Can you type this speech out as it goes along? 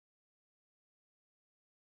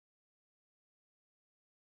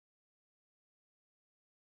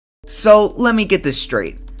So let me get this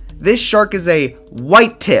straight. This shark is a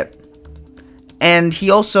whitetip, and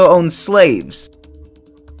he also owns slaves.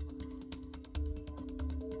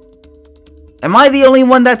 Am I the only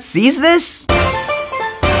one that sees this?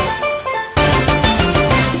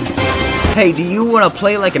 Hey, do you want to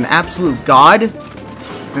play like an absolute god?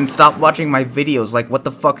 Then stop watching my videos. Like, what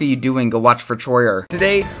the fuck are you doing? Go watch for Troyer.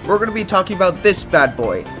 Today, we're going to be talking about this bad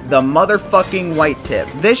boy, the motherfucking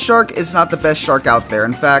whitetip. This shark is not the best shark out there.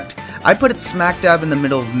 In fact, I put it smack dab in the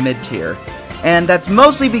middle of mid-tier. And that's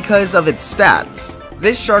mostly because of its stats.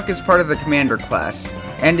 This shark is part of the commander class,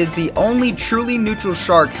 and is the only truly neutral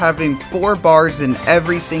shark having 4 bars in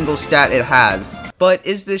every single stat it has. But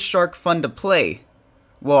is this shark fun to play?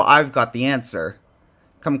 Well, I've got the answer.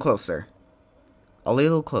 Come closer. A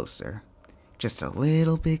little closer. Just a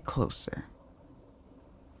little bit closer.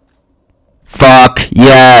 Fuck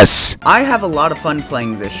yes! I have a lot of fun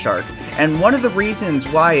playing this shark, and one of the reasons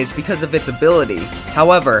why is because of its ability.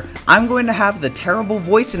 However, I'm going to have the terrible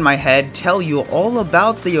voice in my head tell you all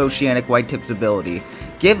about the Oceanic Whitetip's ability.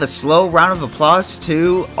 Give a slow round of applause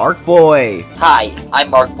to Arkboy. Hi,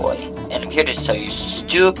 I'm Arkboy, and I'm here to tell you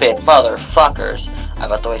stupid motherfuckers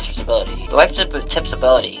about the Whitetip's ability. The Whitetip's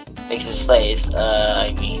ability makes his slaves,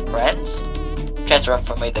 friends, transfer them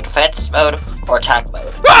from either defense mode or attack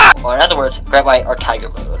mode. Or in other words, grab by or tiger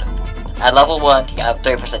mode. At level 1, you have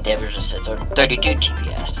 30% damage resistance or 32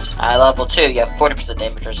 TPS. At level 2, you have 40%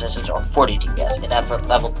 damage resistance or 40 TPS. And at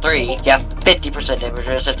level 3, you have 50% damage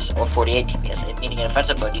resistance or 48 TPS. Meaning in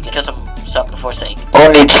offensive mode, you can kill some before saying,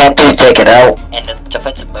 "Only champions take it out." And in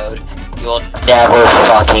defensive mode, you'll never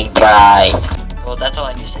fucking die. Well, that's all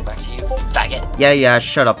I need to say. Back to you, faggot. Yeah,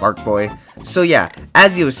 shut up, Arkboy. So yeah,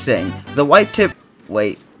 as you was saying, the whitetip...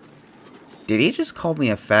 Wait. Did he just call me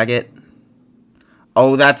a faggot?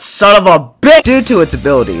 Oh, that son of a bitch! Due to its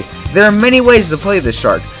ability, there are many ways to play this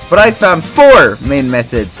shark, but I found 4 main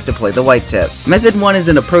methods to play the whitetip. Method 1 is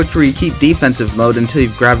an approach where you keep defensive mode until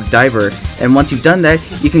you've grabbed a diver, and once you've done that,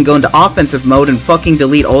 you can go into offensive mode and fucking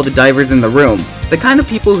delete all the divers in the room. The kind of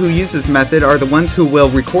people who use this method are the ones who will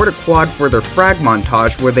record a quad for their frag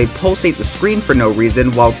montage where they pulsate the screen for no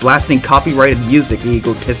reason while blasting copyrighted music, you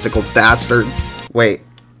egotistical bastards. Wait,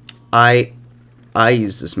 I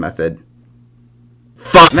use this method.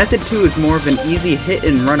 Fuck! Method 2 is more of an easy hit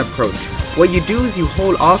and run approach. What you do is you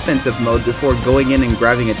hold offensive mode before going in and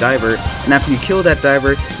grabbing a diver, and after you kill that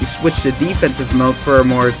diver, you switch to defensive mode for a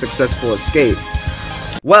more successful escape.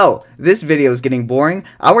 Well, this video is getting boring.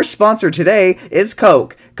 Our sponsor today is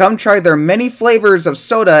Coke. Come try their many flavors of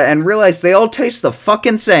soda and realize they all taste the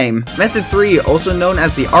fucking same. Method 3, also known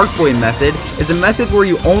as the Arkboy method, is a method where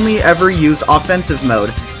you only ever use offensive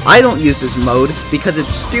mode. I don't use this mode because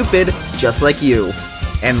it's stupid, just like you.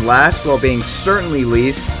 And last, while being certainly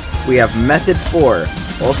least, we have Method 4,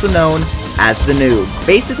 also known as the noob.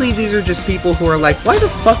 Basically, these are just people who are like, why the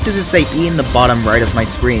fuck does it say E in the bottom right of my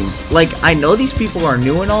screen? Like, I know these people are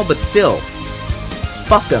new and all, but still.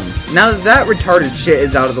 Fuck them. Now that retarded shit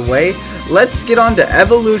is out of the way, let's get on to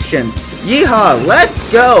evolutions. Yeehaw, let's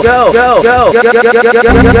go! Go!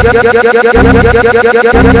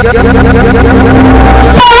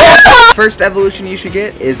 First evolution you should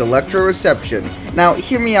get is electroreception. Now,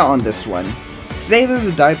 hear me out on this one. Say there's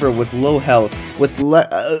a diver with low health,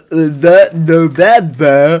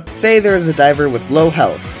 Say there's a diver with low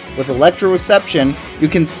health. With electroreception, you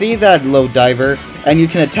can see that low diver, and you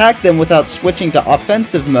can attack them without switching to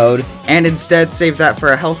offensive mode, and instead save that for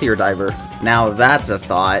a healthier diver. Now that's a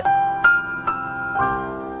thought.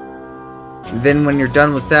 Then when you're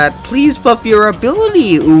done with that, please buff your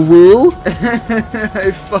ability, uwu!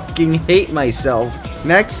 I fucking hate myself.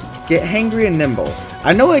 Next, get hangry and nimble.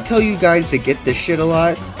 I know I tell you guys to get this shit a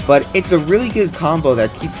lot, but it's a really good combo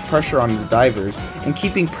that keeps pressure on the divers, and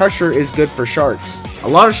keeping pressure is good for sharks. A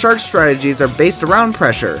lot of shark strategies are based around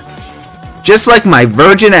pressure. Just like my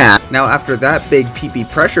virgin ass. Now after that big PP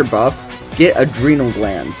pressure buff, get adrenal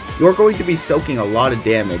glands. You're going to be soaking a lot of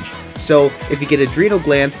damage. So if you get adrenal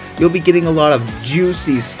glands, you'll be getting a lot of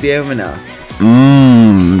juicy stamina.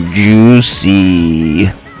 Juicy.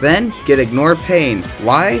 Then, get ignore pain.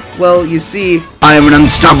 Why? Well, you see, I am an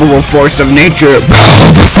unstoppable force of nature.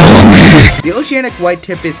 The Oceanic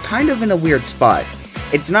Whitetip is kind of in a weird spot.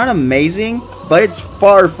 It's not amazing, but it's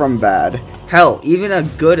far from bad. Hell, even a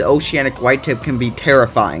good Oceanic Whitetip can be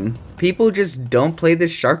terrifying. People just don't play this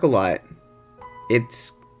shark a lot.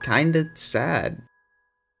 It's kinda sad.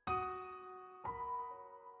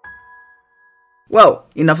 Well,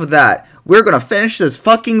 enough of that. We're gonna finish this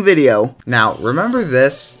fucking video. Now, remember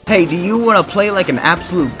this. Hey, do you wanna play like an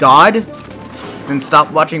absolute god? then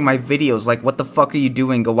stop watching my videos. Like, what the fuck are you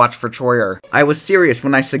doing? Go watch for Troyer. I was serious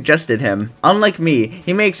when I suggested him. Unlike me,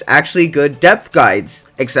 he makes actually good depth guides.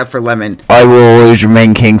 Except for Lemon. I will always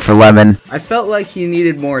remain king for Lemon. I felt like he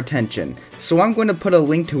needed more attention, so I'm going to put a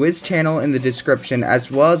link to his channel in the description,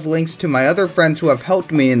 as well as links to my other friends who have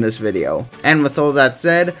helped me in this video. And with all that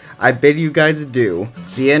said, I bid you guys adieu.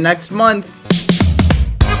 See you next month.